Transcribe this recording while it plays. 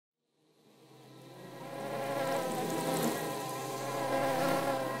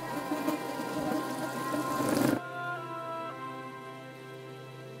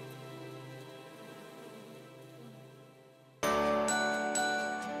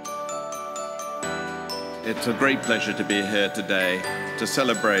It's a great pleasure to be here today to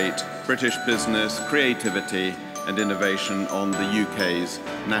celebrate British business, creativity and innovation on the UK's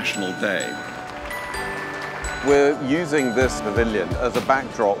National Day. We're using this pavilion as a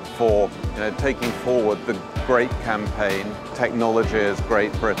backdrop for taking forward the great campaign. Technology is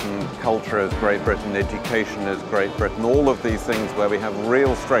Great Britain, culture is Great Britain, education is Great Britain, all of these things where we have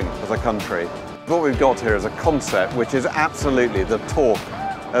real strength as a country. What we've got here is a concept which is absolutely the talk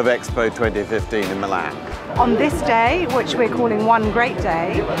of Expo 2015 in Milan. On this day, which we're calling One Great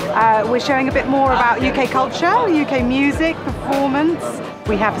Day, we're showing a bit more about UK culture, UK music, performance.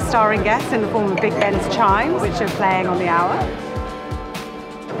 We have starring guests in the form of Big Ben's chimes, which are playing on the hour.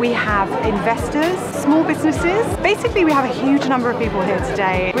 We have investors, small businesses. Basically, we have a huge number of people here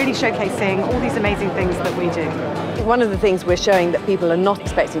today, really showcasing all these amazing things that we do. One of the things we're showing that people are not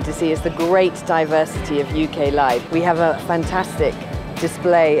expecting to see is the great diversity of UK life. We have a fantastic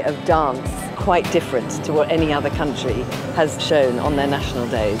display of dance, quite different to what any other country has shown on their national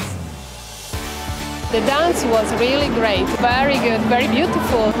days. The dance was really great, very good, very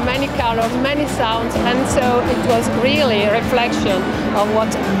beautiful, many colors, many sounds, and so it was really a reflection of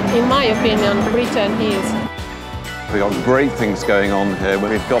what, in my opinion, Britain is. We've got great things going on here.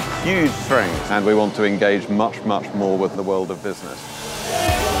 We've got huge strengths and we want to engage much more with the world of business.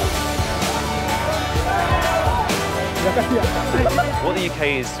 What the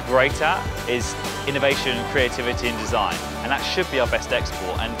UK is great at is innovation, creativity and design, and that should be our best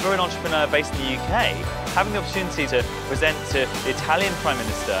export. And for an entrepreneur based in the UK, having the opportunity to present to the Italian Prime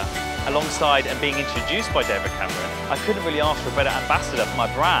Minister alongside and being introduced by David Cameron, I couldn't really ask for a better ambassador for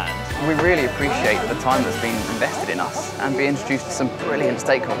my brand. We really appreciate the time that's been invested in us and be introduced to some brilliant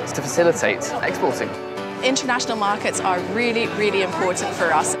stakeholders to facilitate exporting. International markets are really important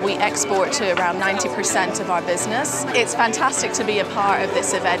for us. We export to around 90% of our business. It's fantastic to be a part of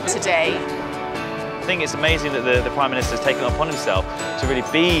this event today. I think it's amazing that the Prime Minister has taken it upon himself to really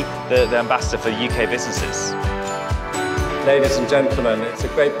be the ambassador for UK businesses. Ladies and gentlemen, it's a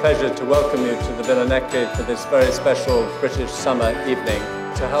great pleasure to welcome you to the Milan Expo for this very special British summer evening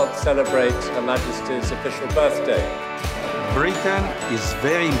to help celebrate Her Majesty's official birthday. Britain is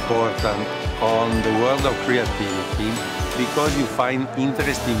very important on the world of creativity because you find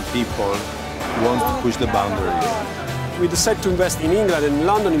interesting people who want to push the boundaries. We decided to invest in England and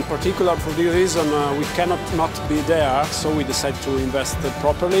London in particular. For this reason, we cannot not be there, so we decided to invest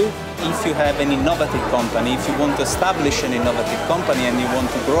properly. If you have an innovative company, if you want to establish an innovative company and you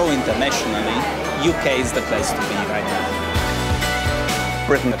want to grow internationally, UK is the place to be right now.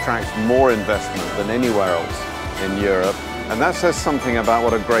 Britain attracts more investment than anywhere else in Europe, and that says something about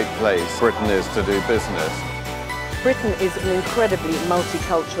what a great place Britain is to do business. Britain is an incredibly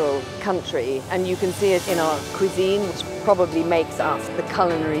multicultural country, and you can see it in our cuisine, which probably makes us the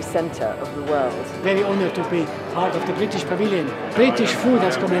culinary centre of the world. Very honoured to be part of the British Pavilion. British food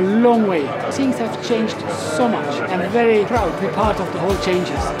has come a long way. Things have changed so much. I'm very proud to be part of the whole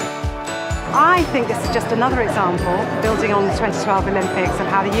changes. I think this is just another example, building on the 2012 Olympics, of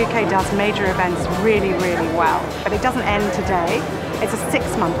how the UK does major events really well. But it doesn't end today. It's a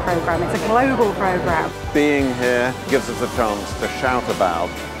 6-month programme, it's a global programme. Being here gives us a chance to shout about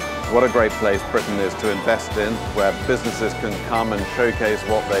what a great place Britain is to invest in, where businesses can come and showcase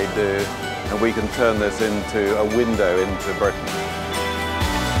what they do, and we can turn this into a window into Britain.